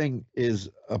whole thing is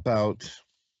about,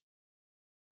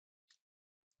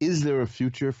 is there a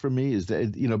future for me? Is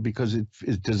that, because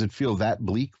does it feel that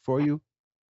bleak for you?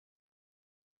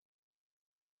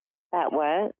 That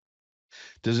what?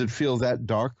 Does it feel that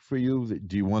dark for you?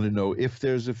 Do you want to know if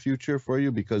there's a future for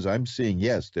you? Because I'm seeing,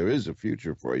 yes, there is a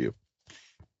future for you.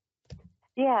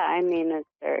 Yeah, I mean, it's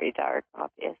very dark,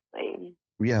 obviously.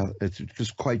 Yeah, it's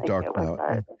just quite dark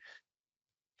now.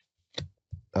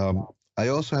 I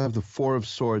also have the Four of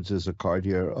Swords as a card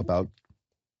here about,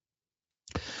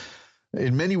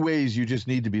 in many ways, you just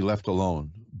need to be left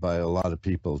alone by a lot of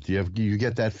people. Do you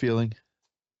get that feeling?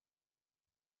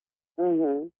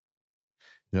 Mm-hmm.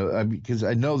 Because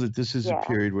I know that this is a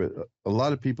period where a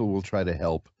lot of people will try to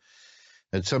help,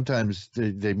 and sometimes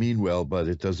they mean well, but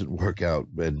it doesn't work out,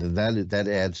 and that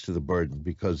adds to the burden.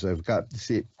 Because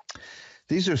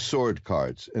these are sword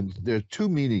cards, and there are two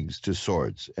meanings to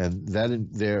swords, and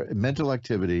they're mental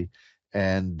activity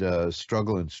and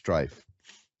struggle and strife.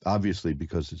 Obviously,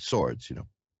 because it's swords,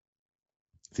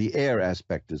 The air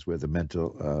aspect is where the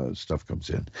mental stuff comes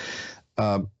in.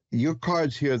 your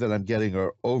cards here that I'm getting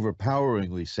are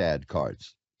overpoweringly sad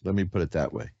cards. Let me put it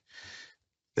that way.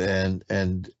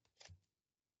 And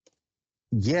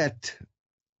yet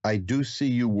I do see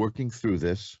you working through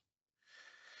this,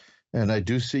 and I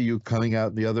do see you coming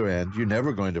out the other end. You're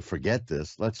never going to forget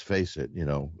this. Let's face it.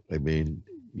 I mean,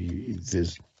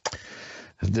 there's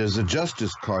a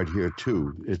justice card here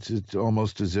too. It's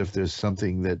almost as if there's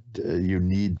something that you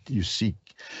need to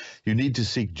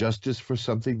seek justice for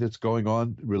something that's going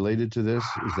on related to this.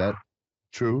 Is that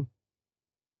true?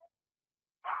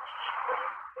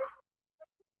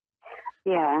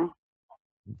 Yeah.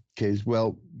 Okay.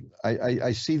 Well,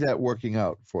 I see that working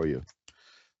out for you.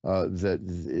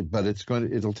 But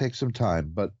it'll take some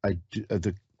time. But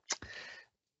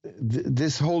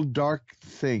this whole dark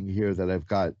thing here that I've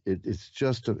got, it's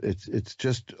just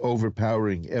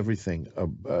overpowering everything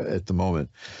at the moment.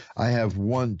 I have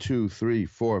 1, 2, 3,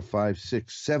 4, 5,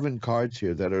 6, 7 cards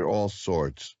here that are all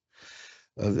swords.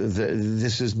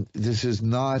 This is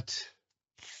not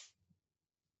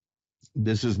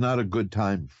a good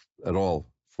time at all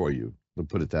for you. We'll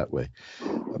put it that way.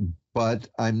 But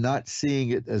I'm not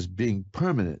seeing it as being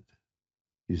permanent.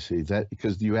 You see that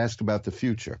because you asked about the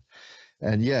future.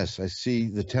 And yes, I see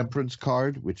the Temperance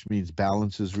card, which means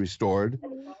balance is restored.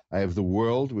 I have the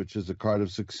World, which is a card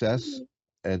of success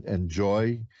and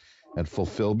joy and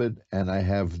fulfillment. And I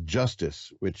have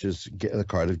Justice, which is a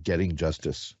card of getting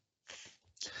justice.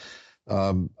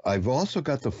 I've also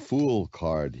got the Fool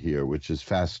card here, which is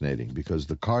fascinating because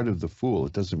the card of the Fool,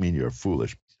 it doesn't mean you're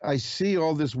foolish. I see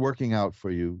all this working out for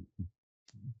you,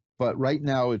 but right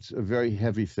now it's a very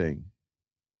heavy thing.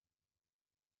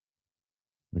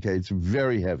 Okay, it's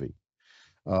very heavy.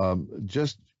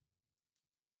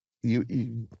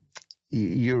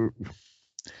 You're.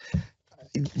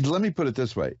 Let me put it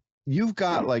this way: you've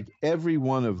got like every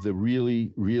one of the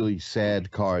really, really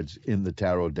sad cards in the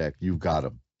tarot deck. You've got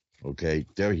them. Okay,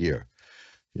 they're here.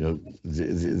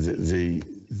 The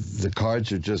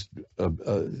cards are just,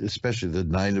 especially the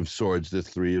 9 of Swords, the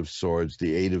 3 of Swords,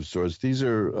 the 8 of Swords. These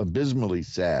are abysmally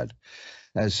sad,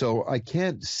 and so I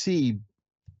can't see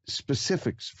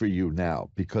specifics for you now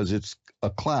because it's a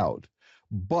cloud.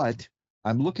 But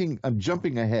I'm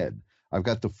jumping ahead. I've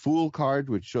got the Fool card,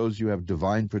 which shows you have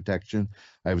divine protection.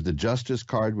 I have the Justice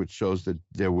card, which shows that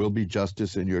there will be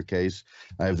justice in your case.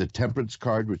 I have the Temperance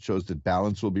card, which shows that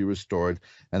balance will be restored.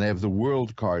 And I have the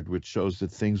World card, which shows that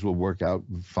things will work out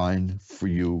fine for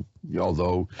you,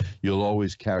 although you'll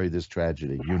always carry this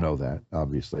tragedy. You know that,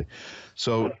 obviously.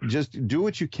 So just do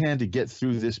what you can to get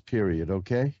through this period,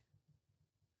 okay?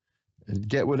 And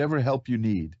get whatever help you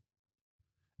need.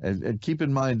 And keep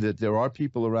in mind that there are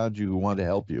people around you who want to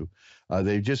help you.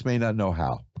 They just may not know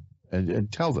how.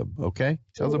 And tell them, okay?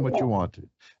 Tell them what you want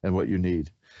and what you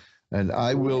need. And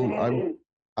I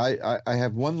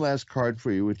have one last card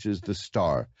for you, which is the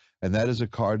Star. And that is a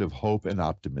card of hope and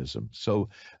optimism. So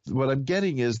what I'm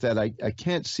getting is that I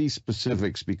can't see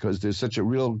specifics because there's such a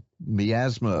real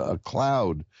miasma, a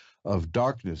cloud of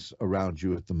darkness around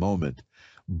you at the moment.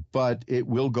 But it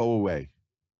will go away.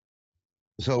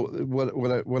 So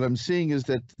what I'm seeing is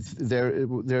that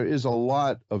there is a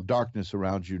lot of darkness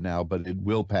around you now, but it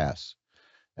will pass,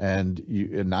 and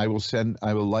I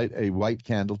will light a white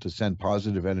candle to send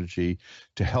positive energy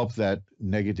to help that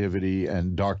negativity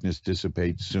and darkness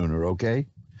dissipate sooner. Okay,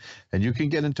 and you can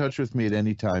get in touch with me at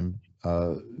any time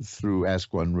through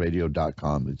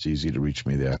askoneradio.com. It's easy to reach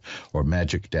me there, or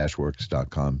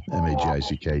magic-works.com,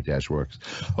 magic-works.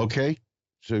 Okay,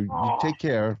 so you take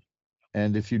care.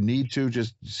 And if you need to,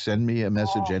 just send me a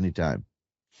message anytime.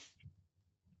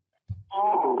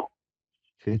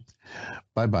 Okay.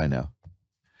 Bye-bye now.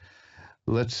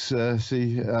 Let's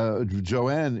see.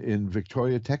 Joanne in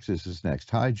Victoria, Texas is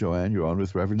next. Hi, Joanne. You're on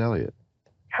with Reverend Elliot.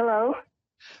 Hello.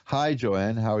 Hi,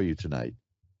 Joanne. How are you tonight?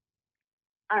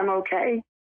 I'm okay.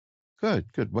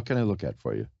 Good. What can I look at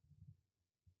for you?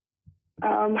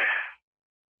 I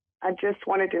just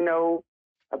wanted to know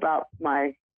about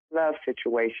my love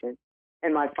situation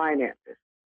and my finances.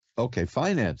 Okay,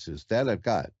 finances. That I've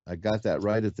got. I got that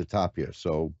right at the top here.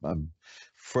 So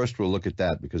first we'll look at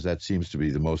that because that seems to be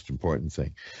the most important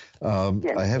thing.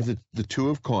 Yes. I have the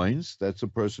 2 of Coins. That's a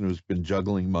person who's been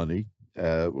juggling money.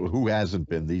 Who hasn't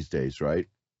been these days, right?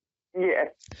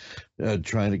 Yes.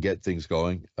 Trying to get things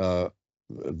going. The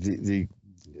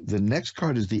next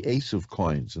card is the Ace of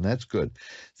Coins, and that's good.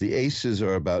 The aces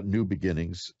are about new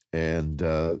beginnings. And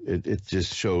it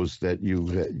just shows that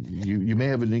you may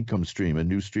have an income stream, a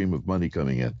new stream of money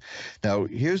coming in. Now,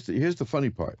 here's the funny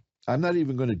part. I'm not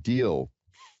even going to deal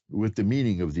with the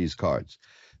meaning of these cards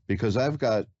because I've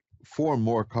got 4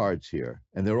 more cards here,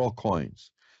 and they're all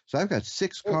coins. So I've got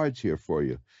 6 cards here for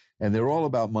you. and they're all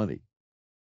about money.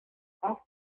 Oh.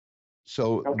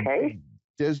 So okay.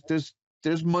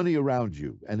 There's money around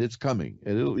you, and it's coming,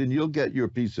 and you'll get your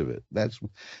piece of it. That's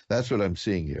what I'm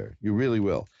seeing here. You really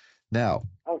will. Now,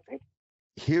 okay.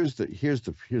 Here's the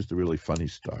really funny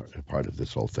part of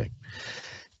this whole thing,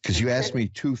 because you asked me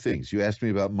two things. You asked me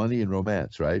about money and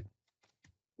romance, right?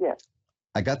 Yes.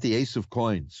 I got the Ace of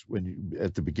Coins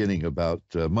at the beginning about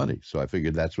money, so I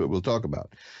figured that's what we'll talk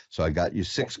about. So I got you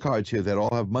 6 cards here that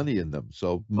all have money in them,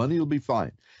 so money will be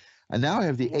fine. And now I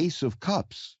have the Ace of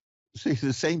Cups. See,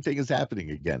 the same thing is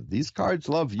happening again. These cards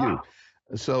love you.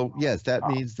 So, yes, that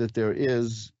means that there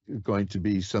is going to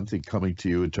be something coming to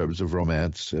you in terms of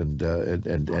romance and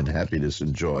happiness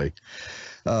and joy.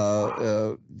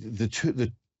 The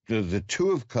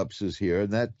Two of Cups is here,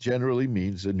 and that generally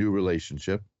means a new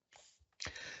relationship.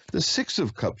 The Six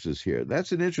of Cups is here.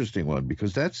 That's an interesting one,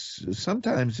 because that's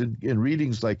sometimes in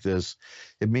readings like this,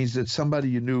 it means that somebody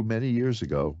you knew many years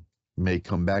ago may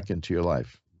come back into your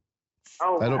life.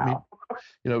 Oh, I don't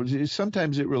mean,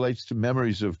 sometimes it relates to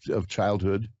memories of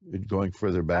childhood and going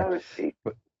further back.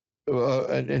 But,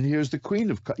 and here's the Queen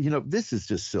of Cups. This is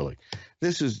just silly.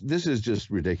 This is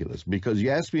just ridiculous, because you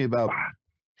asked me about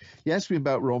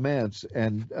romance,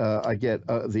 and I get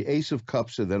the Ace of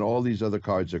Cups, and then all these other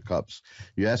cards are cups.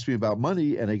 You asked me about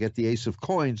money, and I get the Ace of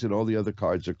Coins, and all the other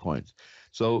cards are coins.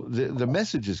 So the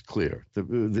message is clear.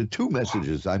 The two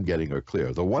messages I'm getting are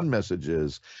clear. The one message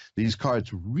is these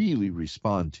cards really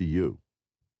respond to you.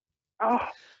 Oh.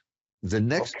 The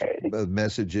next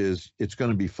message is it's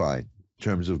going to be fine in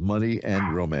terms of money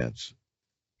and romance.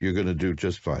 You're going to do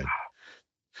just fine.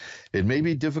 It may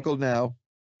be difficult now.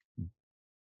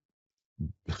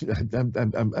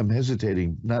 I'm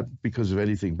hesitating, not because of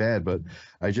anything bad, but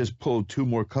I just pulled 2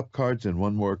 more cup cards and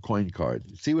 1 more coin card.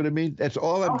 See what I mean? That's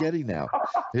all I'm getting now.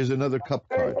 Here's another cup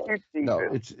card. No,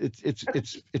 it's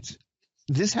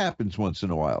this happens once in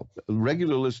a while.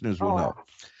 Regular listeners will know.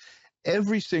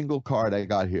 Every single card I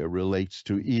got here relates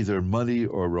to either money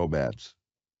or romance.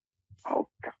 Oh,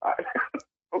 God.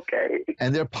 Okay.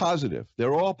 And they're positive.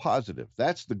 They're all positive.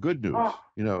 That's the good news.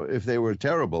 If they were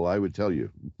terrible, I would tell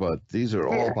you. But these are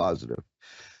all positive.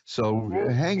 So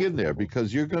hang in there,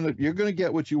 because you're gonna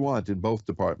get what you want in both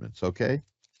departments. Okay.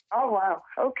 Oh, wow.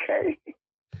 Okay.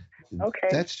 Okay.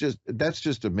 That's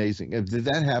just amazing. If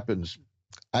that happens,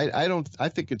 I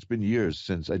think it's been years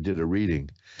since I did a reading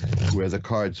where the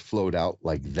cards flowed out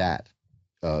like that.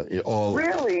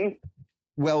 Really?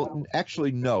 Well,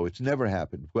 actually, no, it's never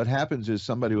happened. What happens is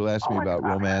somebody will ask me about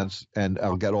romance, and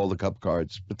I'll get all the cup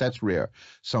cards, but that's rare.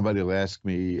 Somebody will ask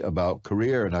me about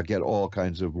career, and I'll get all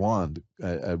kinds of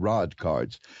rod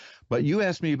cards. But you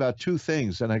asked me about 2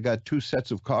 things, and I got 2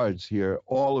 sets of cards here,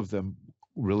 all of them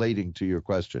relating to your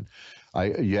question.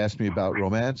 You asked me about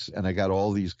romance, and I got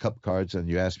all these cup cards, and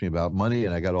you asked me about money,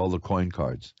 and I got all the coin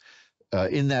cards.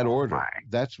 In that order.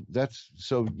 That's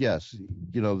so. Yes,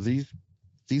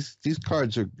 these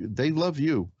cards they love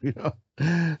you,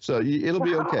 So it'll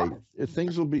be okay.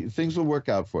 Things will work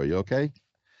out for you. Okay.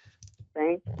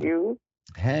 Thank you.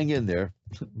 Hang in there.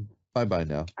 Bye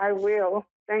now. I will.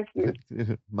 Thank you.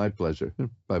 My pleasure.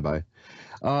 Bye.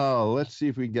 Let's see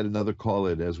if we can get another call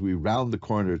in as we round the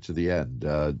corner to the end.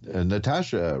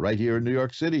 Natasha, right here in New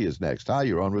York City, is next. Hi,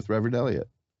 you're on with Reverend Elliot.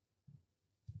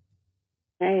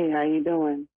 Hey, how you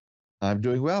doing? I'm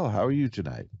doing well. How are you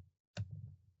tonight?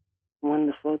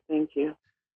 Wonderful, thank you.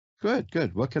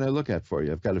 Good. What can I look at for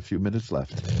you? I've got a few minutes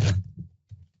left.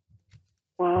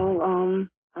 Well,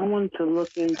 I wanted to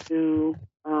look into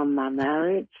my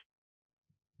marriage.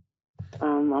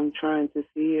 I'm trying to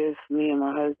see if me and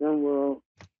my husband will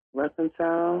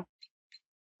reconcile.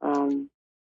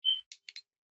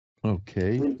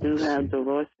 Okay. We do have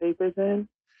divorce papers in.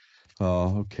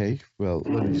 Oh, okay. Well,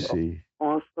 let me see.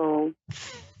 Also,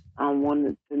 I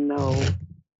wanted to know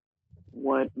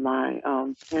what my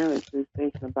parents is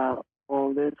thinking about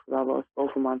all this, because I lost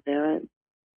both of my parents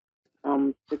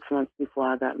 6 months before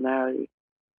I got married.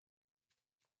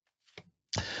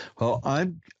 Well,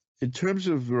 in terms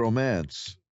of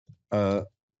romance, no,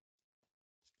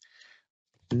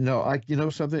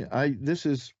 something.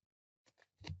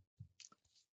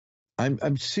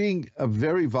 I'm seeing a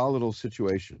very volatile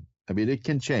situation. I mean, it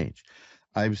can change.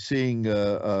 I'm seeing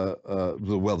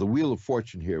the Wheel of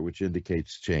Fortune here, which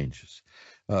indicates changes.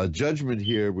 Judgment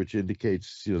here, which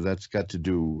indicates that's got to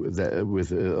do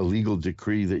with a legal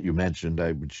decree that you mentioned.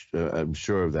 I'm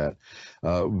sure of that.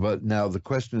 But now the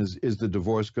question is the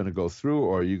divorce going to go through,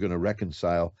 or are you going to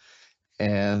reconcile?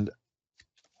 And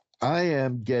I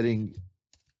am getting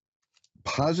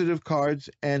positive cards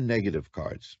and negative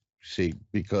cards. See,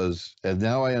 and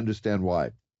now I understand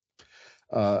why.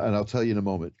 And I'll tell you in a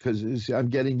moment, because I'm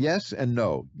getting yes and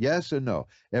no, yes and no.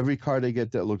 Every card I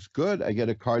get that looks good, I get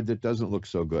a card that doesn't look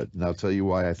so good. And I'll tell you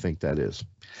why I think that is.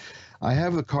 I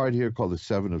have a card here called the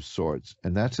Seven of Swords,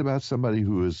 and that's about somebody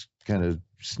who is kind of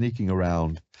sneaking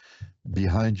around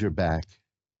behind your back,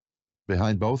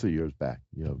 behind both of yours back,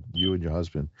 you and your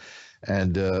husband,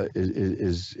 and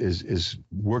is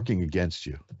working against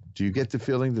you. Do you get the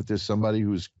feeling that there's somebody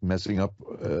who's messing up,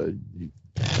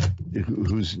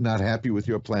 who's not happy with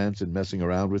your plans and messing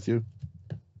around with you?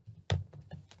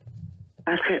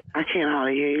 I can't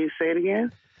hardly hear you. Say it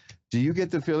again. Do you get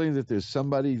the feeling that there's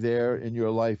somebody there in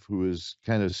your life who is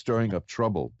kind of stirring up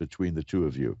trouble between the two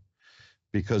of you?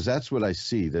 Because that's what I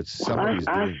see, that somebody's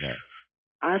doing that.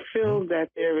 I feel that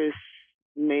there is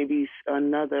maybe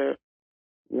another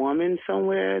woman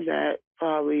somewhere that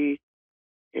probably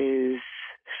is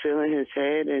filling his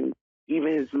head, and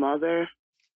even his mother,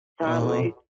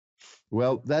 probably.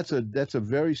 Well, that's a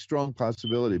very strong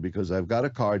possibility, because I've got a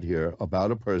card here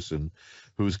about a person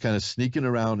who's kind of sneaking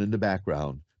around in the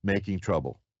background, making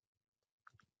trouble,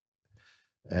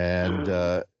 and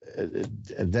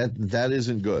that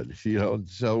isn't good,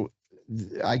 So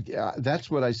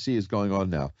that's what I see is going on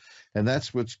now, and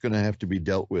that's what's going to have to be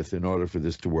dealt with in order for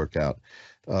this to work out.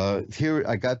 Here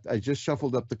I just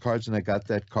shuffled up the cards, and I got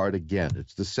that card again.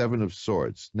 It's the Seven of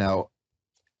Swords. Now,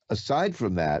 aside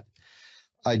from that,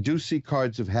 I do see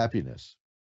cards of happiness.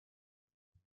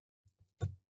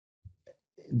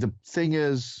 The thing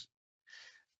is,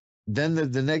 then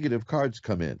the negative cards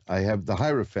come in. I have the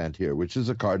Hierophant here, which is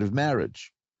a card of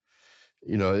marriage.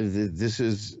 This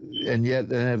is, and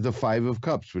yet I have the Five of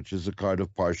Cups, which is a card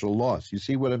of partial loss. You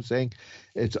see what I'm saying?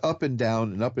 It's up and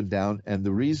down and up and down, and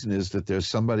the reason is that there's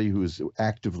somebody who's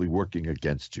actively working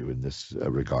against you in this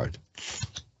regard.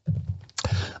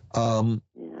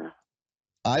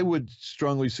 I would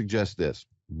strongly suggest this,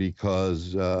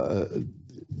 because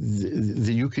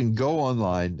you can go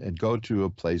online and go to a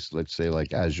place, let's say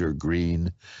like Azure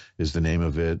Green is the name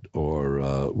of it,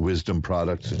 or Wisdom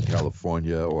Products in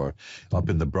California, or up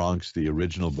in the Bronx, the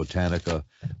original Botanica,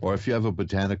 or if you have a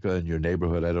Botanica in your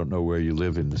neighborhood. I don't know where you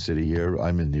live in the city here.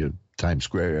 I'm in the Times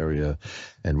Square area,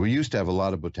 and we used to have a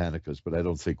lot of Botanicas, but I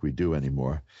don't think we do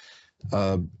anymore.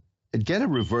 Get a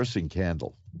reversing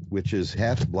candle, which is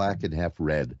half black and half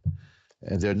red.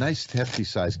 And they're a nice,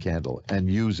 hefty-sized candle,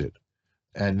 and use it.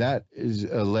 And that is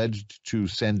alleged to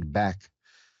send back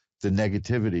the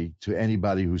negativity to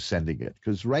anybody who's sending it.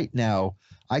 Because right now,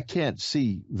 I can't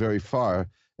see very far,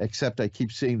 except I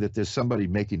keep seeing that there's somebody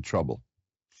making trouble.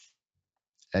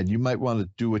 And you might want to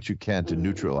do what you can to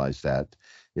neutralize that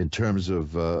in terms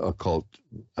of occult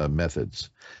methods.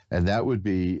 And that would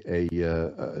be a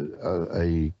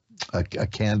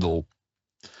candle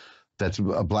that's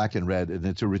a black and red, and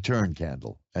it's a return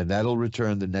candle, and that'll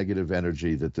return the negative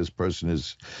energy that this person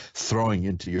is throwing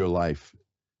into your life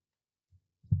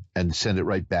and send it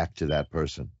right back to that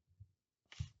person.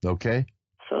 Okay?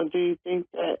 So do you think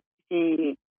that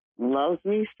he loves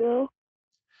me still?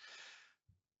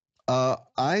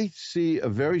 I see a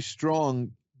very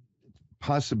strong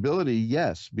possibility,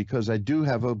 yes, because I do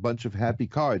have a bunch of happy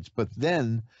cards, but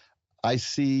then I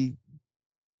see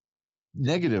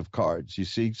negative cards, you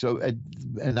see. So,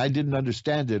 and I didn't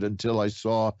understand it until I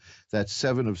saw that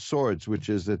Seven of Swords, which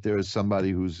is that there is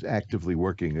somebody who's actively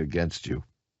working against you.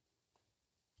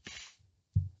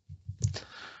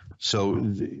 So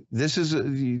this is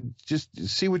just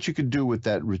see what you can do with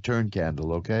that return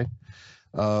candle, okay?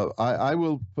 I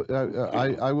will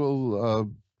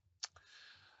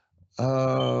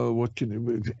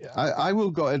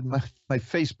go at my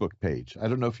Facebook page. I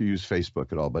don't know if you use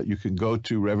Facebook at all, but you can go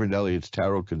to Reverend Elliot's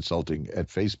Tarot Consulting at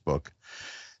Facebook,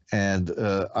 and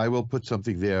I will put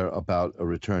something there about a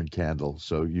return candle,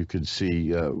 so you can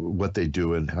see what they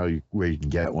do and where you can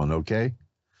get one. Okay.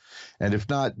 And if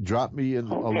not, drop me a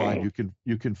line.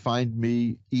 You can find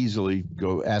me easily.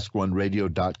 Go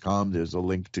askoneradio.com. There's a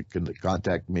link to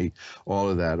contact me. All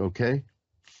of that. Okay.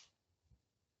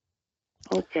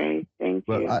 Okay, thank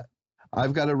you. But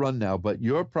I've got to run now, but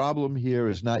your problem here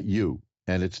is not you,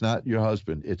 and it's not your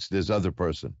husband. It's this other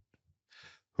person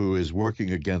who is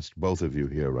working against both of you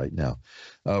here right now.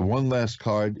 One last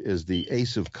card is the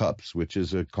Ace of Cups, which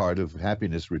is a card of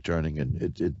happiness returning.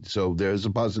 And so there's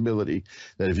a possibility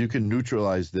that if you can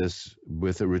neutralize this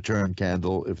with a return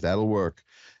candle, if that'll work,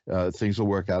 things will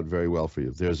work out very well for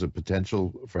you. There's a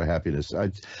potential for happiness.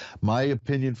 My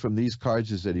opinion from these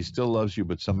cards is that he still loves you,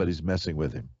 but somebody's messing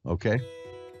with him. Okay?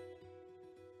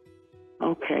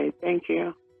 Okay, thank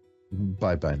you.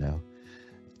 Bye-bye now.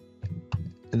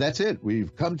 And that's it.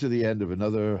 We've come to the end of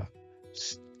another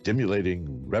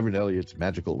stimulating Reverend Elliot's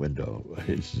magical window.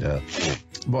 It's,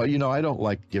 well, you know, I don't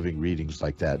like giving readings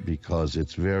like that because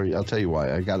it's I'll tell you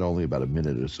why. I got only about a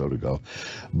minute or so to go.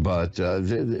 But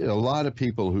a lot of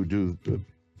people who do,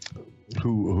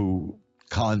 who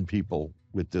con people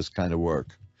with this kind of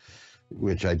work,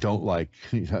 which I don't like,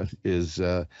 is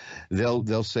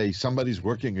they'll say somebody's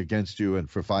working against you, and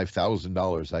for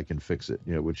 $5,000 I can fix it.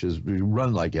 You know, which is, you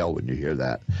run like hell when you hear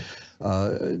that.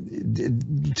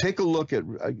 Take a look at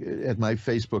my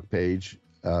Facebook page,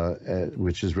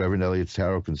 which is Reverend Elliot's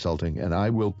Tarot Consulting, and I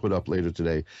will put up later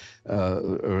today,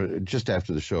 or just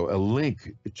after the show, a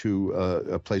link to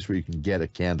a place where you can get a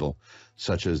candle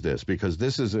such as this, because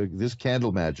this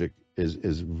candle magic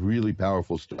is really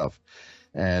powerful stuff.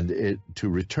 And to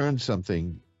return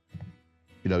something,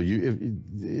 you know,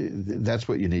 that's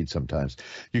what you need sometimes.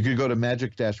 You could go to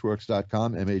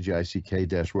magic-works.com,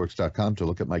 magic-works.com, to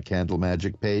look at my candle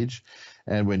magic page.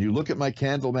 And when you look at my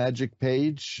candle magic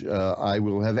page, I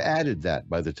will have added that.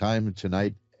 By the time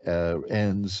tonight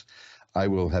ends, I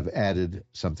will have added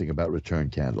something about return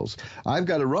candles. I've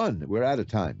got to run. We're out of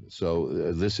time.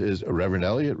 So this is Reverend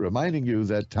Elliot reminding you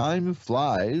that time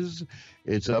flies.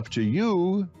 It's up to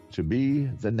you to be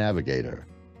the navigator.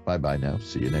 Bye-bye now.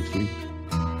 See you next week.